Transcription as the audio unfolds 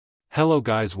Hello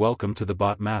guys, welcome to the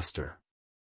Bot Master.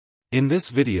 In this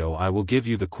video I will give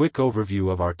you the quick overview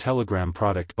of our Telegram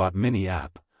product Bot Mini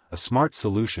app, a smart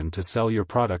solution to sell your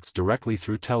products directly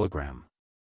through Telegram.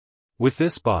 With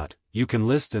this bot, you can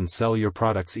list and sell your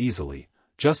products easily,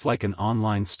 just like an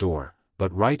online store,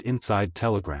 but right inside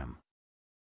Telegram.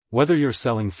 Whether you're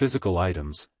selling physical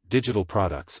items, digital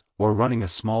products, or running a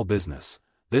small business,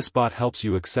 this bot helps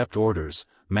you accept orders,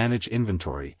 manage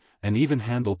inventory, and even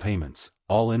handle payments,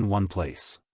 all in one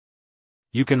place.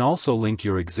 You can also link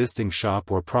your existing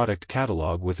shop or product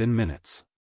catalog within minutes.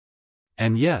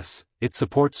 And yes, it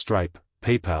supports Stripe,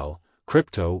 PayPal,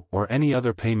 crypto, or any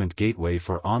other payment gateway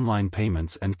for online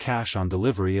payments and cash on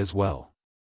delivery as well.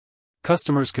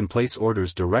 Customers can place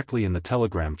orders directly in the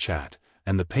Telegram chat,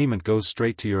 and the payment goes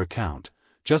straight to your account,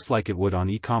 just like it would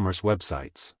on e-commerce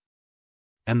websites.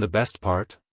 And the best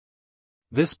part?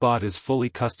 This bot is fully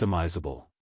customizable.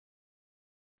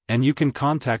 And you can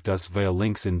contact us via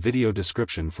links in video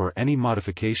description for any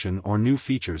modification or new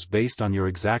features based on your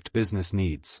exact business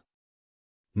needs.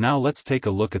 Now let's take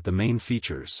a look at the main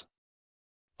features.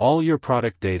 All your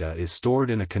product data is stored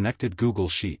in a connected Google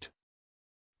Sheet.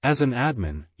 As an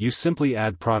admin, you simply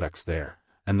add products there,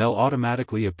 and they'll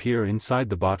automatically appear inside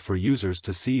the bot for users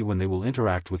to see when they will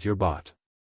interact with your bot.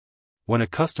 When a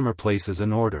customer places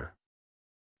an order,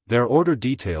 their order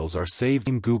details are saved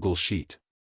in Google Sheet.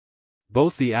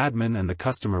 Both the admin and the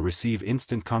customer receive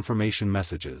instant confirmation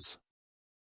messages.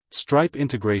 Stripe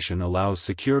integration allows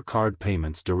secure card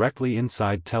payments directly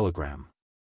inside Telegram.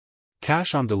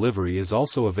 Cash on delivery is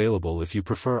also available if you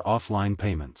prefer offline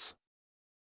payments.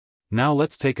 Now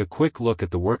let's take a quick look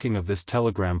at the working of this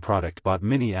Telegram product Bot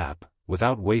Mini app,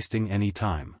 without wasting any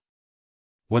time.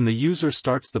 When the user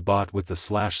starts the bot with the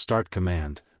 /start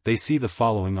command, they see the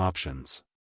following options.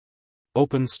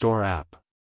 Open Store app.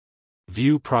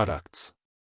 View products.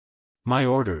 My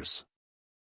orders.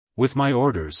 With My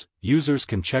Orders, users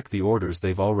can check the orders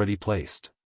they've already placed.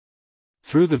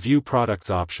 Through the View Products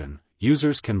option,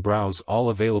 users can browse all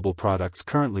available products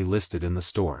currently listed in the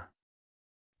store.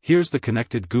 Here's the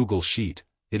connected Google Sheet.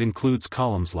 It includes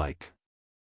columns like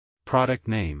product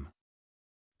name,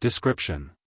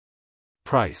 description,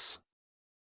 price,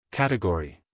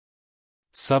 category,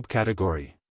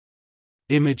 subcategory,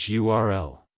 image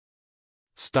URL,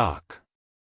 stock,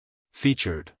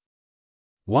 featured.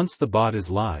 Once the bot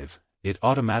is live, it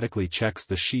automatically checks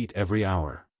the sheet every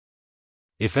hour.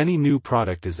 If any new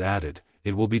product is added,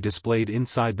 it will be displayed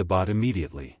inside the bot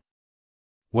immediately.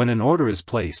 When an order is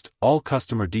placed, all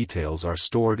customer details are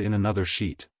stored in another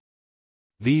sheet.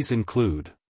 These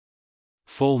include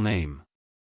full name,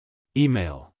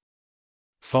 email,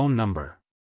 phone number,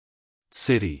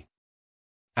 city,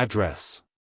 address,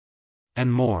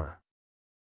 and more.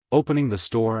 Opening the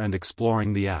store and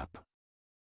exploring the app.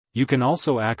 You can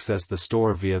also access the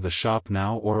store via the Shop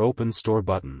Now or Open Store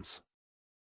buttons.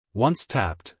 Once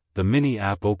tapped, the Mini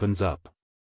app opens up,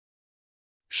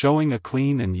 showing a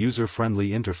clean and user-friendly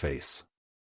interface.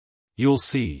 You'll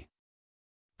see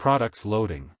products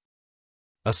loading,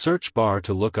 a search bar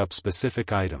to look up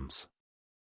specific items,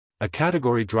 a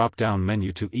category drop-down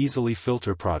menu to easily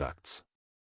filter products.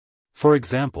 For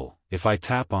example, if I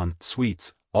tap on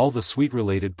sweets, all the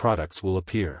sweet-related products will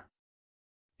appear.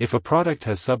 If a product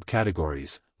has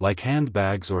subcategories, like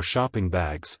handbags or shopping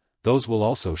bags, those will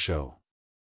also show.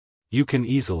 You can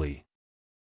easily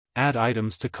add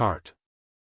items to cart,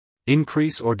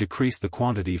 increase or decrease the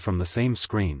quantity from the same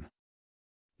screen.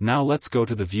 Now let's go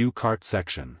to the View Cart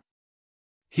section.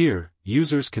 Here,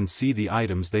 users can see the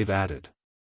items they've added.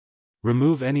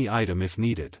 Remove any item if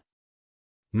needed.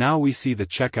 Now we see the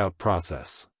checkout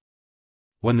process.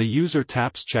 When the user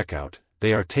taps Checkout,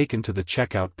 they are taken to the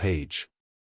checkout page.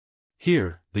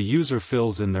 Here, the user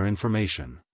fills in their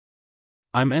information.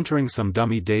 I'm entering some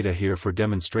dummy data here for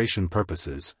demonstration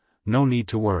purposes, no need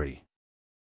to worry.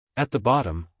 At the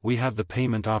bottom, we have the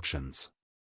payment options.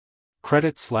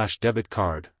 Credit/debit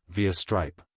card, via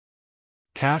Stripe.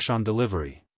 Cash on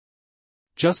delivery.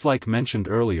 Just like mentioned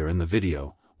earlier in the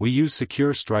video, we use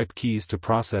secure Stripe keys to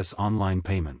process online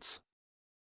payments.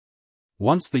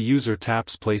 Once the user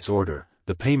taps Place Order,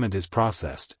 the payment is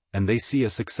processed, and they see a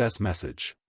success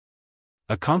message.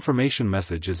 A confirmation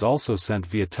message is also sent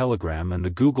via Telegram and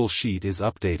the Google Sheet is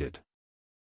updated.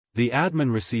 The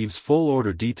admin receives full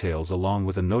order details along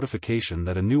with a notification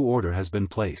that a new order has been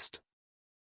placed.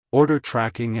 Order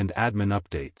tracking and admin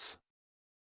updates.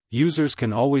 Users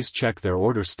can always check their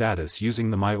order status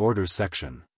using the My Orders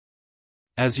section.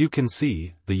 As you can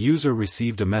see, the user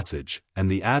received a message, and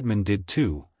the admin did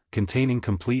too, containing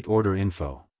complete order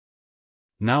info.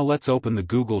 Now let's open the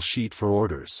Google Sheet for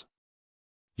orders.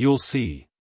 You'll see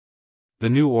The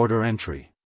new order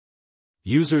entry.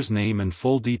 User's name and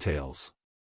full details.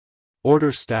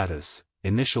 Order status,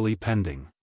 initially pending.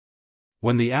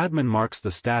 When the admin marks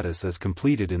the status as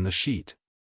completed in the sheet,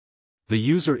 the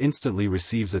user instantly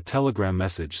receives a Telegram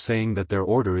message saying that their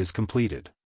order is completed.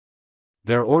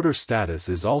 Their order status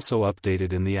is also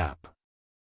updated in the app.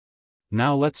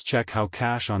 Now let's check how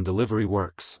cash on delivery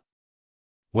works.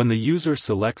 When the user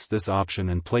selects this option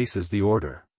and places the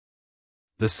order,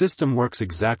 the system works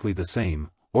exactly the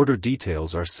same. Order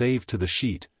details are saved to the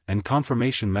sheet, and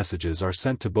confirmation messages are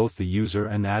sent to both the user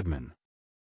and admin.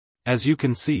 As you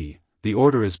can see, the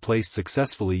order is placed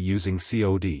successfully using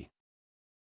COD.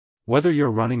 Whether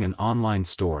you're running an online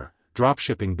store,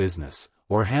 dropshipping business,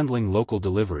 or handling local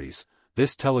deliveries,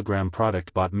 this Telegram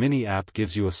Product Bot Mini app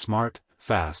gives you a smart,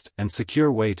 fast, and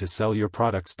secure way to sell your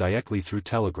products directly through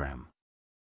Telegram.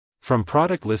 From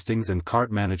product listings and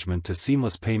cart management to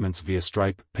seamless payments via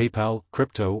Stripe, PayPal,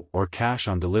 crypto, or cash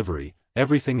on delivery,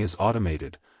 everything is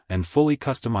automated and fully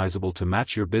customizable to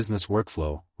match your business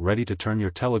workflow. Ready to turn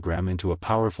your Telegram into a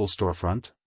powerful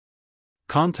storefront?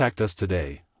 Contact us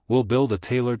today, we'll build a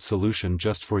tailored solution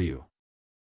just for you.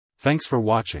 Thanks for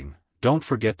watching. Don't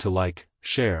forget to like,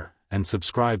 share, and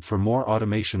subscribe for more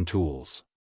automation tools.